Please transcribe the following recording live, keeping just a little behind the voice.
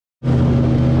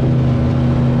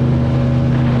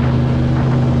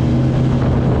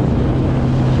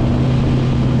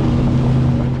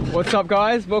What's up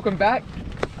guys, welcome back.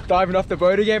 Diving off the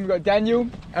boat again, we've got Daniel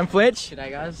and Fletch.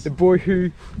 G'day guys. The boy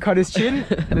who cut his chin.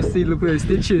 Let's see, look at those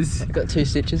stitches. Got 2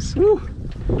 stitches. Woo.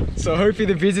 So hopefully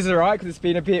the viz is alright because it's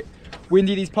been a bit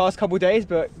windy these past couple of days,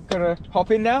 but gonna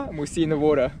hop in now and we'll see you in the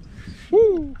water.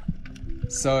 Woo.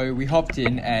 So we hopped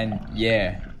in and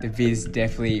yeah, the viz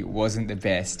definitely wasn't the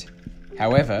best.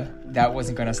 However, that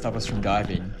wasn't gonna stop us from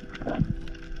diving.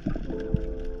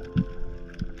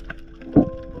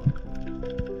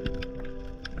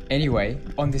 Anyway,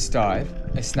 on this dive,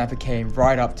 a snapper came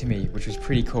right up to me, which was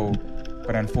pretty cool,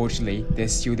 but unfortunately,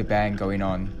 there's still the bang going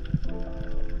on.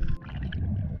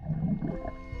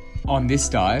 On this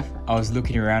dive, I was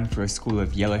looking around for a school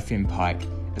of yellowfin pike,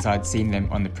 as I'd seen them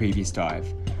on the previous dive.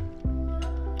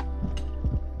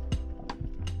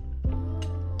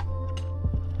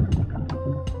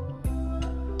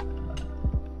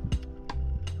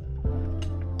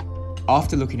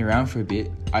 After looking around for a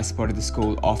bit, I spotted the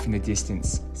school off in the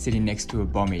distance, sitting next to a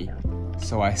bommy,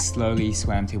 so I slowly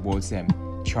swam towards them,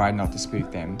 trying not to spook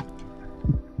them.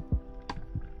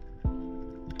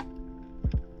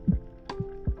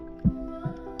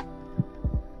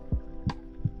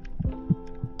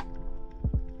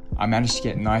 I managed to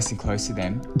get nice and close to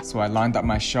them, so I lined up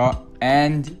my shot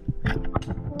and...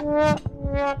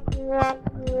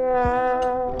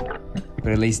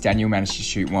 But at least Daniel managed to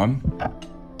shoot one.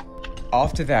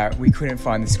 After that, we couldn't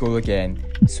find the school again,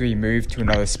 so we moved to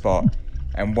another spot.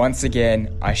 And once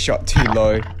again, I shot too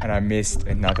low and I missed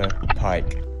another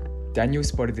pike. Daniel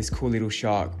spotted this cool little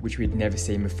shark, which we'd never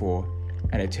seen before,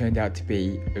 and it turned out to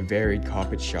be a varied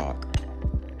carpet shark.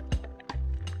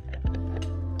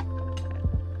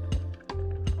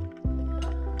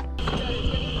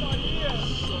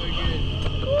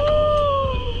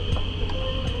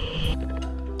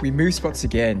 We moved spots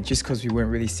again just because we weren't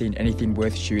really seeing anything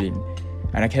worth shooting,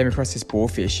 and I came across this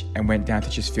boarfish and went down to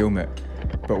just film it.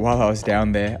 But while I was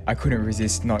down there, I couldn't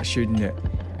resist not shooting it,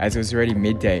 as it was already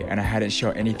midday and I hadn't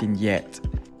shot anything yet.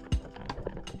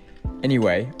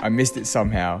 Anyway, I missed it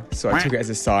somehow, so I took it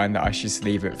as a sign that I should just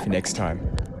leave it for next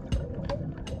time.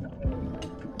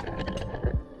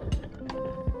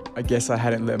 I guess I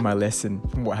hadn't learned my lesson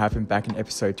from what happened back in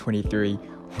episode 23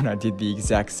 when I did the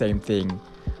exact same thing.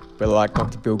 But like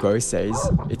Dr. Bill Goh says,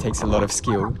 it takes a lot of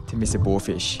skill to miss a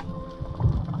boarfish.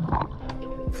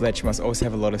 Fletch must also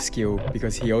have a lot of skill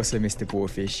because he also missed a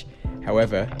boarfish.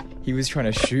 However, he was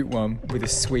trying to shoot one with a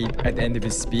sweep at the end of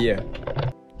his spear.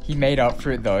 He made up for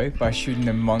it though by shooting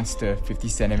a monster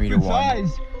 50cm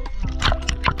one.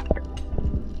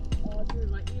 Oh dude,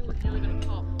 my eel was nearly gonna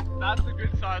pop. That's a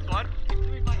good size one.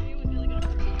 Dude, my eel was nearly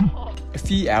gonna pop. A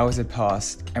few hours had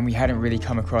passed and we hadn't really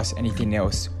come across anything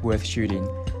else worth shooting.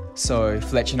 So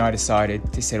Fletch and I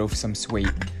decided to settle for some sweep,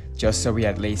 just so we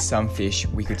had at least some fish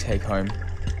we could take home.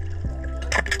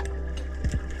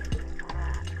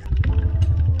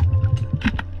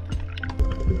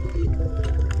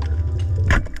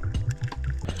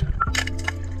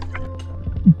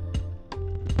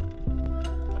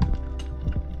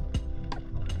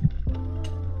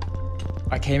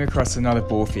 I came across another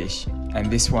boarfish, and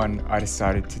this one I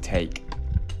decided to take.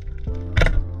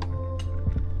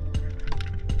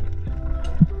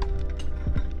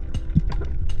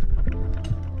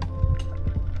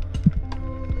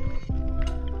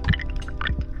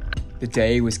 The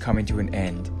day was coming to an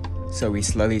end, so we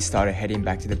slowly started heading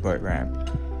back to the boat ramp,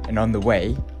 and on the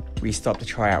way, we stopped to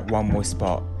try out one more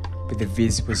spot, but the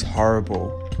viz was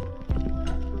horrible.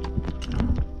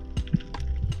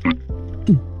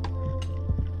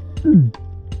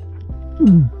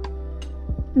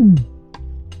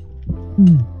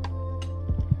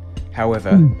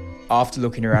 However, after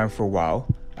looking around for a while,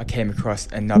 I came across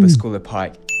another school of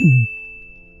pike.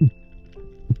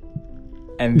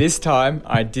 And this time,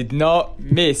 I did not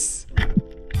miss.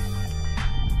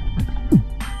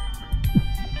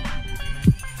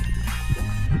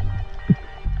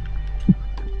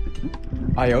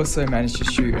 I also managed to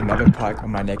shoot another pike on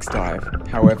my next dive.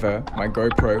 However, my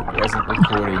GoPro wasn't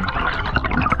recording.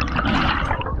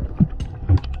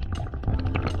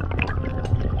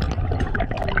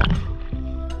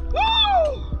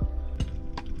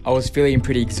 I was feeling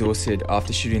pretty exhausted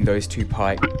after shooting those 2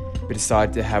 pike, but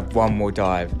decided to have one more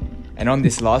dive. And on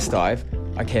this last dive,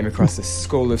 I came across a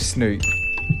school of snook.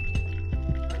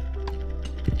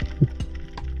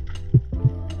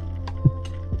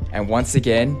 And once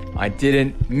again, I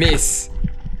didn't miss.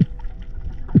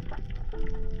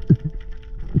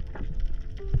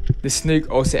 The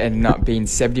snook also ended up being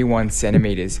 71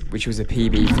 centimeters, which was a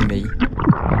PB for me.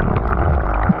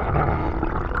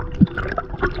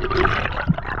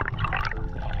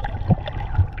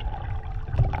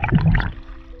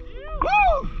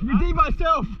 Woo!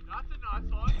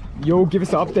 You'll give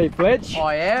us an update, Fletch. Oh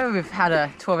yeah, we've had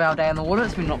a 12-hour day on the water.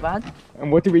 It's been not bad.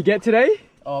 And what did we get today?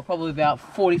 Oh, probably about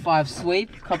 45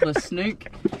 sweep, a couple of snook,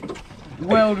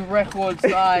 world record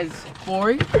size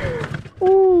Fleurieu,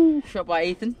 Ooh. shot by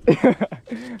Ethan.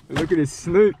 Look at this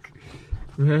snook.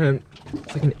 Man,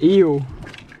 it's like an eel.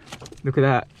 Look at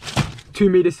that. 2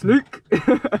 meter snook.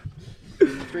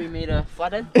 3 meter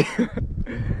flathead.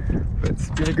 It's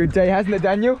been a good day, hasn't it,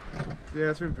 Daniel?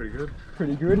 Yeah, it's been pretty good.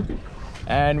 Pretty good.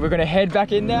 And we're gonna head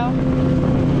back in now.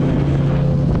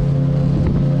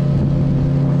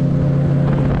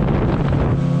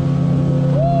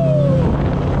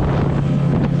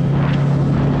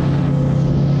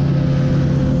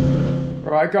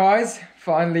 Right guys,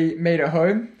 finally made it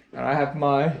home. And I have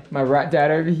my rat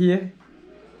dad over here.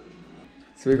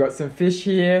 So we've got some fish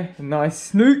here, a nice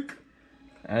snook,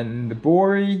 and the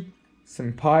bory,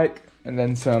 some pike, and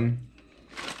then some,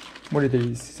 what are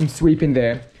these? Some sweep in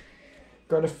there.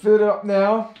 Gonna fill it up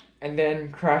now and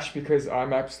then crash because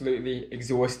I'm absolutely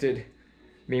exhausted.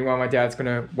 Meanwhile, my dad's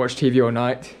gonna watch TV all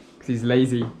night because he's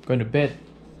lazy. Going to bed.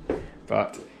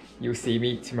 But you'll see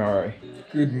me tomorrow.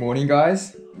 Good morning,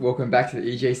 guys. Welcome back to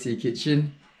the EJC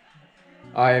kitchen.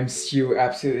 I am still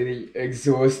absolutely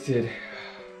exhausted.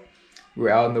 We were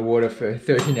out in the water for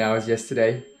 13 hours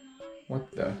yesterday. What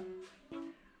the?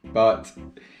 But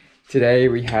today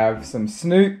we have some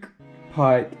snook,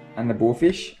 pike, and the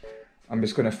boarfish. I'm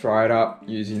just gonna fry it up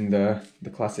using the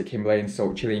classic Himalayan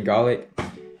salt, chili, and garlic.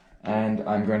 And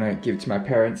I'm gonna give it to my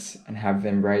parents and have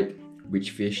them rate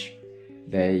which fish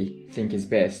they think is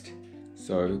best.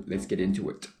 So let's get into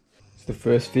it. So the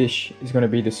first fish is gonna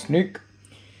be the snook.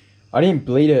 I didn't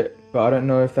bleed it, but I don't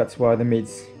know if that's why the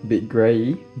meat's a bit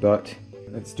grey, but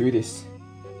let's do this.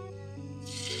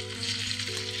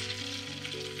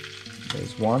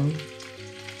 There's one,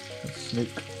 a snook.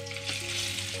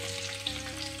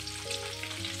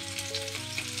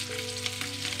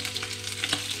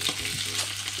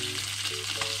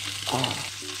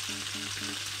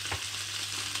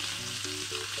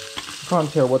 I can't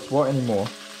tell what's what anymore.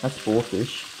 That's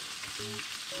boarfish.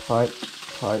 Pike,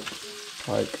 pike,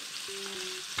 pike,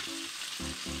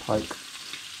 pike.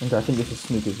 Okay, I think this is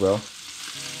snook as well.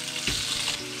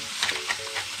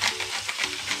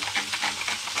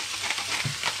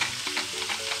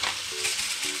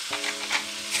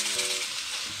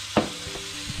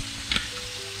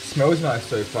 Smells nice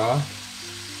so far.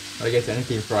 I guess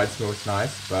anything fried smells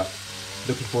nice, but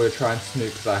looking forward to trying snook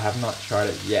because I have not tried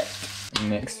it yet.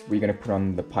 Next, we're going to put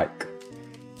on the pike.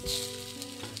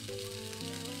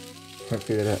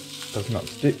 Hopefully that does not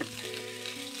stick. Let's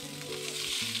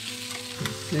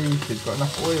see if it's got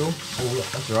enough oil. Oh, yeah,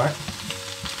 that's right.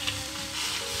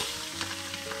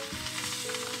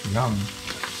 Yum.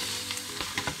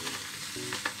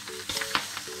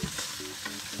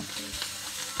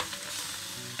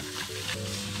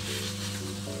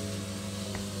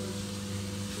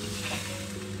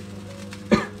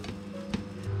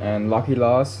 And lucky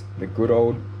last, the good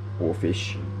old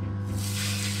boarfish.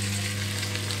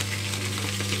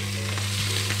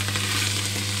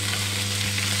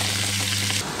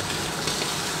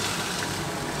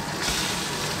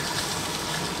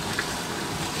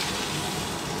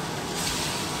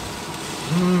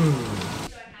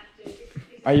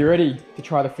 Are you ready to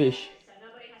try the fish?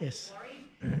 Yes.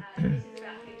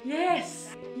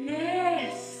 Yes!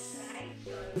 Yes!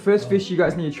 The first fish you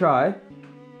guys need to try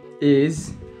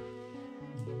is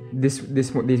these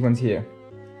ones here.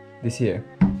 This here.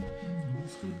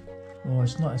 Oh,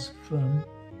 it's not as firm.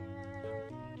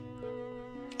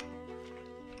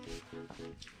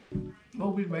 What are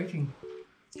we rating?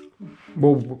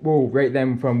 We'll rate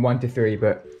them from 1 to 3,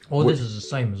 but Oh, this is the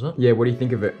same, is it? yeah, what do you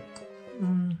think of it?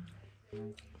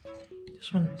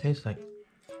 This one tastes like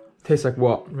Tastes like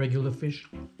what? regular fish.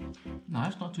 No,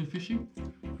 it's not too fishy.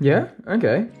 Yeah?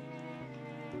 Okay.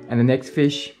 And the next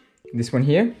fish, this one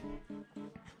here.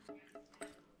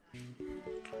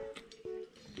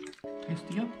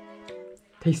 Tastier.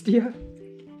 Tastier?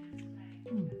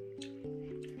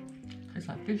 Tastes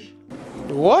like fish.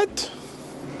 What?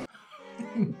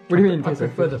 What do you mean I tastes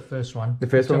like prefer fish? the first one. The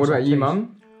first one, what about you,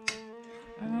 Mum?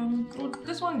 Well,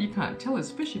 this one you can't tell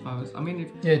it's fish if I mean, if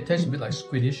Yeah, it tastes a bit like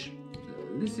squidish.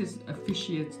 this is a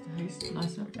fishier taste,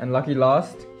 nicer. And lucky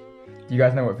last, do you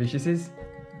guys know what fish this is?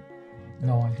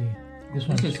 No idea. This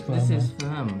one is firm. This is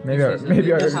firm. Maybe This is a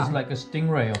maybe I bit This tough. is like a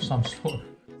stingray of some sort.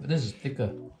 But this is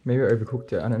thicker. Maybe I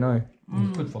overcooked it, I don't know.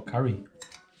 It's good for curry.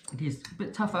 It is a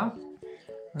bit tougher.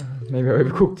 Maybe I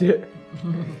overcooked it.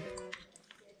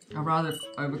 I'd rather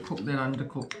overcook than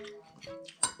undercook.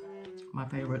 My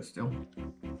favourite still.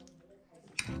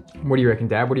 What do you reckon,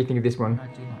 Dad? What do you think of this one? I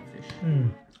do like fish.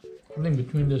 I think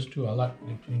between these two, I like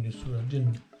between these two. I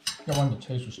didn't. That one, the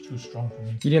taste was too strong for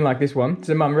me. You didn't like this one?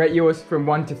 So Mum, rate yours from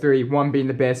 1 to 3, 1 being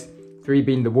the best, 3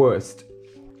 being the worst.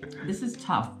 This is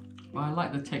tough, but I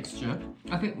like the texture.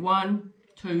 I think 1,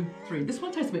 2, 3. This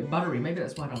one tastes a bit buttery. Maybe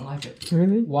that's why I don't like it.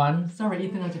 Really? 1, Sorry,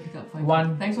 Ethan, I had to pick up flavor.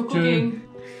 1, Thanks for 2, cooking.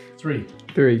 3.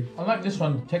 3. I like this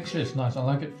one. The texture is nice. I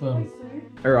like it firm.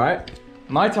 Alright,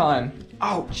 my time.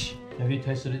 Ouch. Have you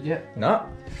tasted it yet? No.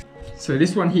 So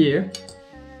this one here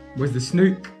was the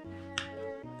snook.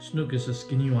 Snook is a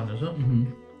skinny one, is it?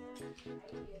 Mm-hmm.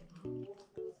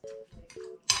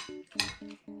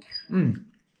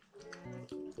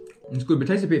 It's good, but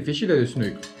it tastes a bit fishy though, the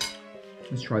snook.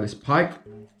 Let's try this pike.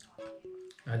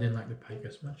 I didn't like the pike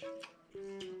as much.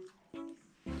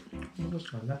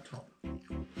 What's my laptop?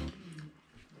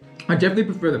 I definitely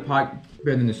prefer the pike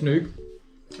better than the snook,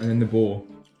 and then the boar.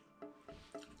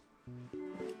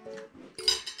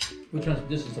 Which one?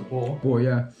 This is the boar. Boar,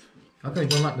 yeah. How come you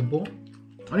don't like the boar?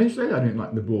 I didn't say that I didn't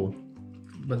like the boar.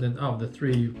 But then, out of the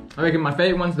 3, I reckon my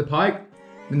favourite one's the pike,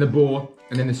 then the boar,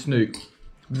 and then the snook.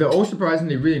 They're all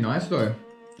surprisingly really nice though.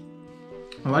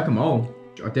 I like them all.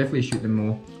 I'll definitely shoot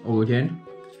them all again.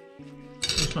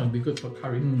 this one would be good for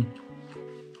curry.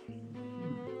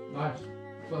 Nice.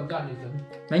 Well done, Ethan.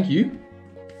 Thank you.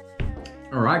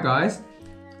 Alright guys,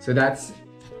 so that's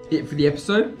it for the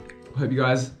episode. I hope you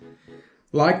guys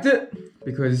liked it,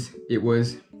 because it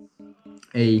was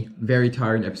a very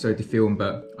tiring episode to film,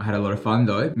 but I had a lot of fun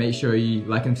though. Make sure you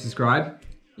like and subscribe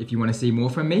if you want to see more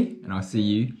from me, and I'll see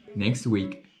you next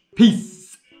week.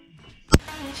 Peace!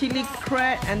 Chili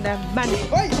crab and then bunny.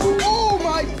 Wait! Oh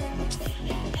my!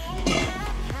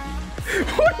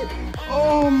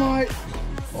 Oh my!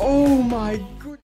 Oh my